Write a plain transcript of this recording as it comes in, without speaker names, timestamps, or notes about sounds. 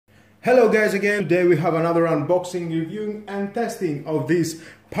Hello guys again. Today we have another unboxing, reviewing and testing of this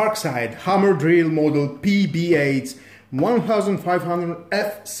Parkside hammer drill model PBH 1500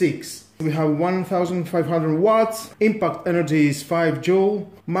 F6. We have 1500 watts, impact energy is 5 joule,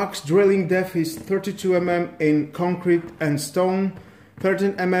 max drilling depth is 32 mm in concrete and stone,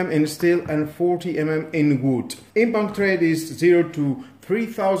 13 mm in steel and 40 mm in wood. Impact rate is 0 to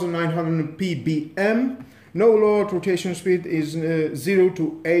 3900 ppm. No load rotation speed is 0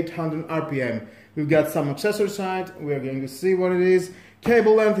 to 800 rpm. We've got some accessory side, we are going to see what it is.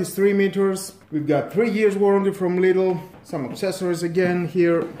 Cable length is 3 meters. We've got 3 years warranty from Lidl. Some accessories again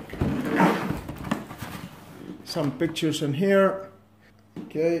here. Some pictures in here.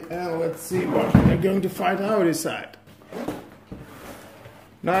 Okay, and let's see what we're going to find out inside.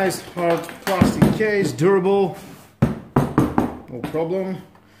 Nice hard plastic case, durable, no problem.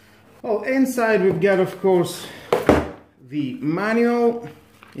 Well, inside we've got, of course, the manual.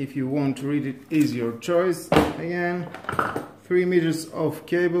 If you want to read it, is your choice. Again, 3 meters of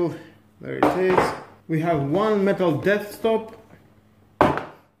cable, there it is. We have one metal death stop,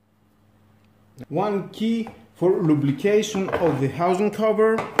 one key for lubrication of the housing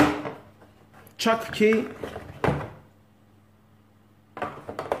cover, chuck key,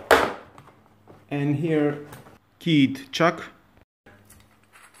 and here keyed chuck.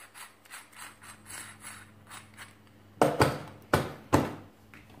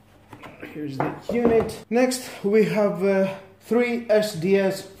 Here's the unit. Next we have 3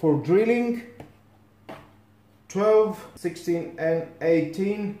 SDS for drilling, 12, 16 and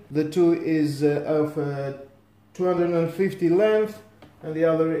 18. The two is of 250 length and the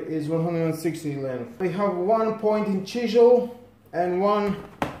other is 160 length. We have one pointing chisel and one,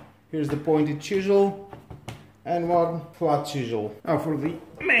 here's the pointed chisel, and one flat chisel. Now for the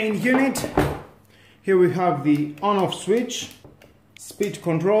main unit, here we have the on-off switch, speed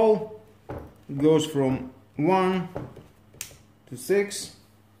control. It goes from 1 to 6.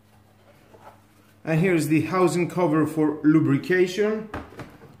 And here's the housing cover for lubrication.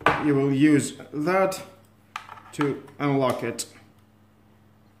 You will use that to unlock it.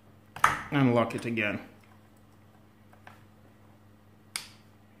 Unlock it again.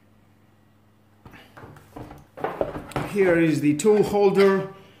 Here is the tool holder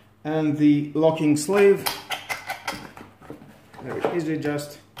and the locking sleeve. Very easy,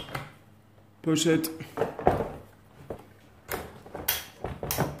 just push it.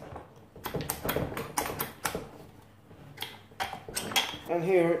 And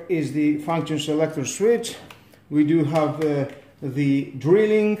here is the function selector switch. We do have the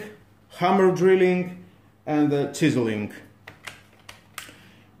drilling, hammer drilling and the chiseling.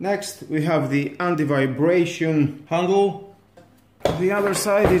 Next we have the anti-vibration handle. The other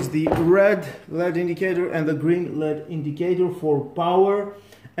side is the red LED indicator and the green LED indicator for power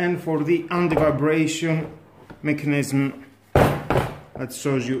and for the anti-vibration mechanism that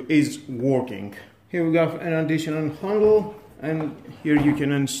shows you is working. Here we have an additional handle, and here you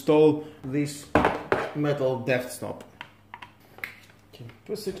can install this metal depth stop. Okay,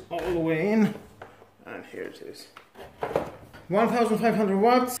 push it all the way in, and here it is. 1500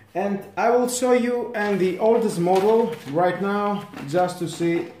 watts, and I will show you and the oldest model right now, just to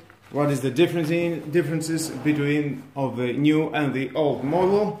see what is the differences between of the new and the old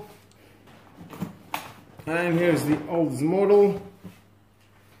model. And here's the oldest model.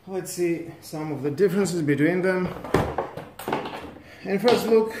 Let's see some of the differences between them. And first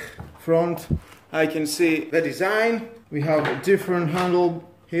look front, I can see the design. We have a different handle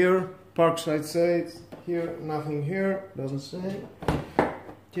here. Parkside says here, nothing here, doesn't say.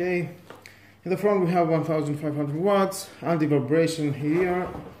 Okay. In the front we have 1500 watts, anti-vibration here.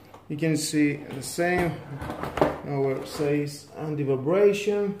 You can see the same, now it says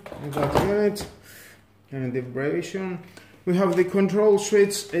anti-vibration in that unit, anti-vibration. We have the control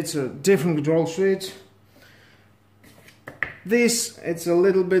switch, it's a different control switch. This, it's a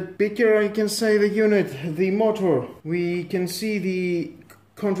little bit bigger, I can say, the unit, the motor. We can see the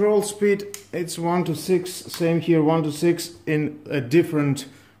control speed, it's 1 to 6, same here, 1 to 6 in a different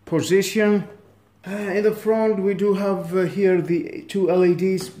position. In the front we do have here the 2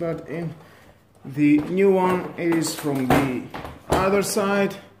 LEDs, but in the new one is from the other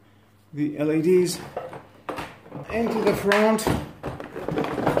side, the LEDs. Into the front,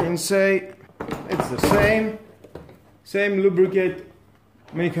 you can say it's the same lubricate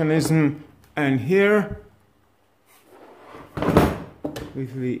mechanism, and here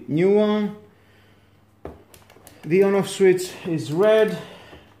with the new one, the on-off switch is red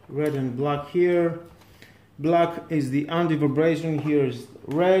and black here. Black is the anti-vibration, here is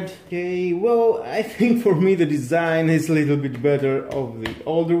red. Okay, well, I think for me the design is a little bit better of the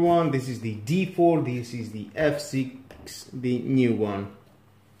older one. This is the D4, this is the F6, the new one.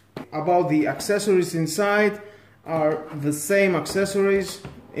 About the accessories inside, are the same accessories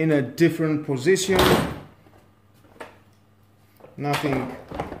in a different position. Nothing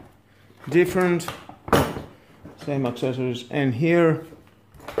different. Same accessories, and here,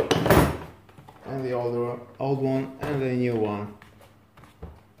 and the old one, and the new one.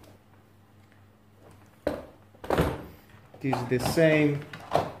 It is the same.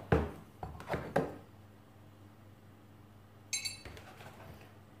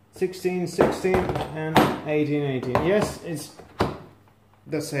 '16, '16, and '18, '18. Yes, it's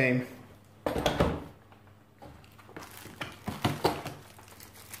the same.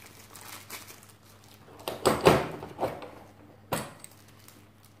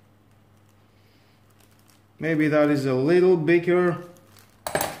 Maybe that is a little bigger.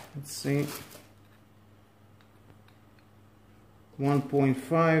 Let's see.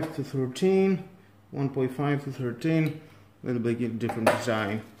 1.5 to 13. 1.5 to 13. A little bit different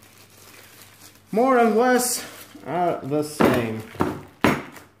design. More and less are the same.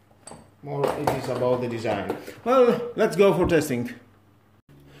 More it is about the design. Well, let's go for testing.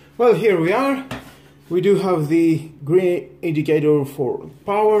 Well, here we are. We do have the green indicator for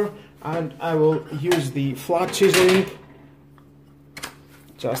power, and I will use the flat chiseling.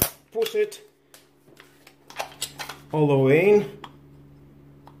 Just push it all the way in,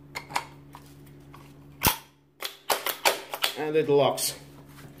 and it locks.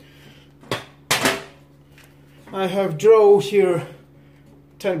 I have draw here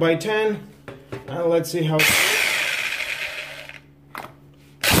 10 by 10, and let's see how.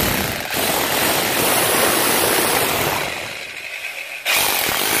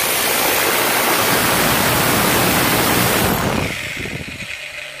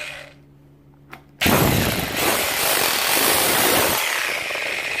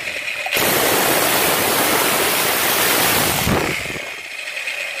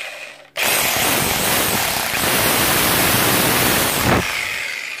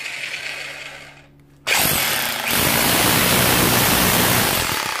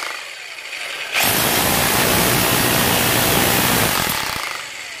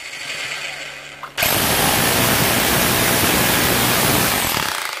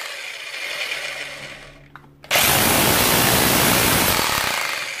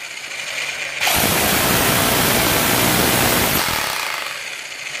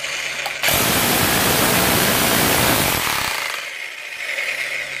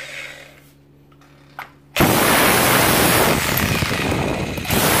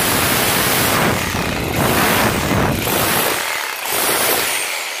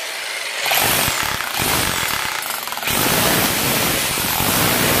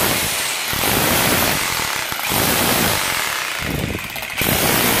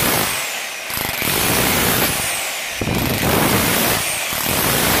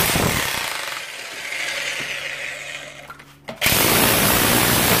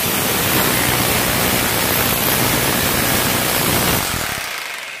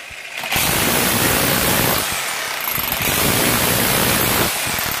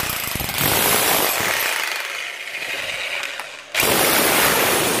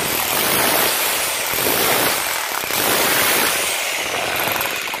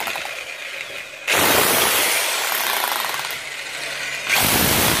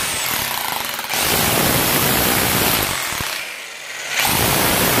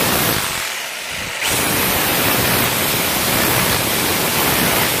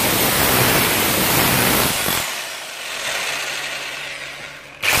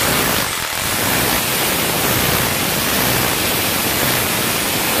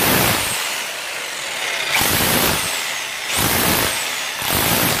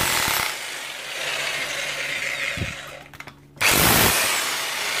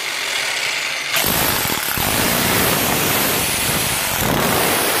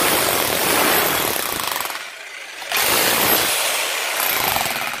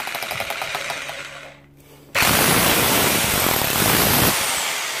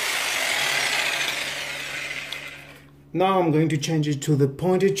 Now I'm going to change it to the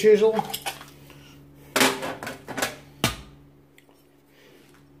pointed chisel.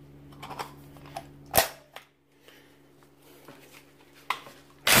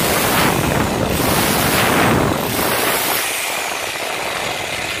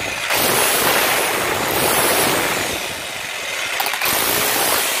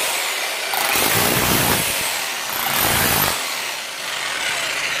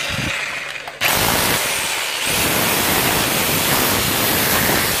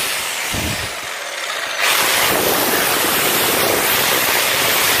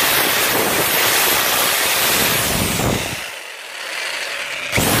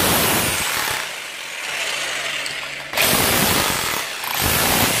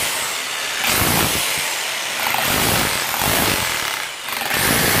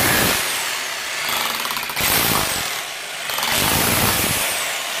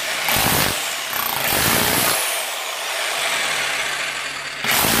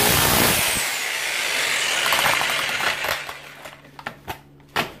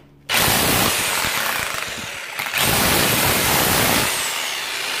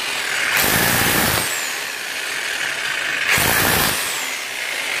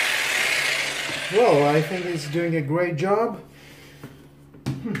 think it's doing a great job.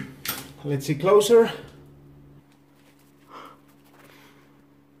 Let's see closer.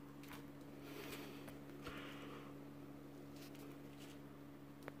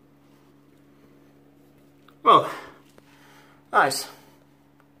 Well, nice.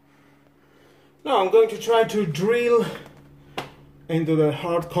 Now I'm going to try to drill into the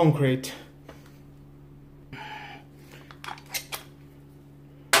hard concrete.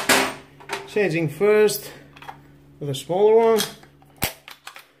 Changing first with a smaller one.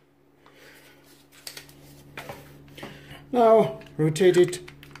 Now rotate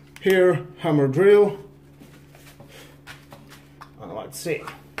it here, hammer drill. And let's see.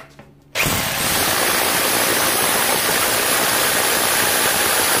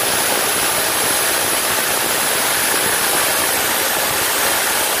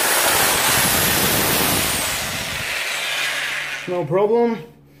 No problem.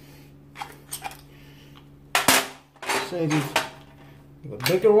 Save it with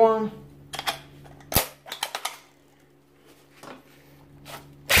a bigger one.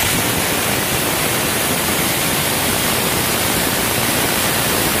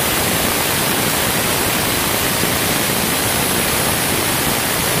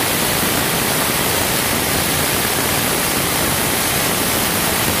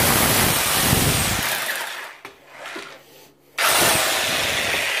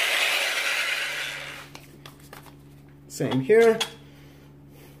 Same here.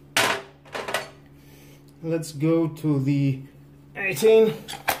 Let's go to the 18.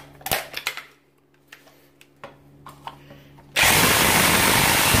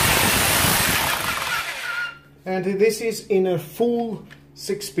 And this is in a full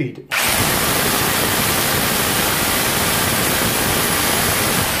 6-speed.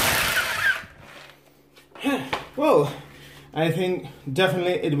 Well, I think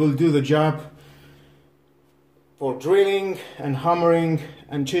definitely it will do the job for drilling and hammering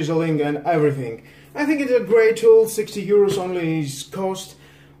and chiseling and everything. I think it's a great tool. 60 euros only is cost.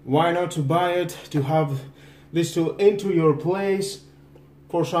 Why not to buy it, to have this tool into your place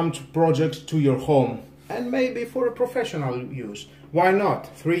for some projects to your home and maybe for a professional use. Why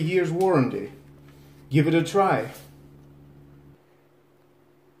not? 3 years warranty. Give it a try.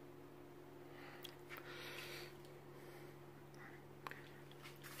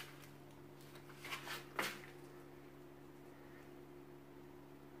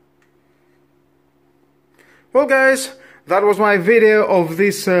 Well guys, that was my video of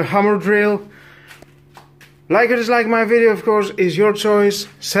this hammer drill. Like or dislike my video, of course, is your choice.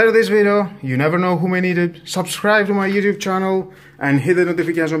 Share this video, you never know who may need it. Subscribe to my YouTube channel and hit the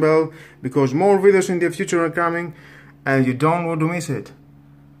notification bell because more videos in the future are coming and you don't want to miss it.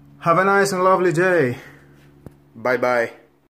 Have a nice and lovely day. Bye bye.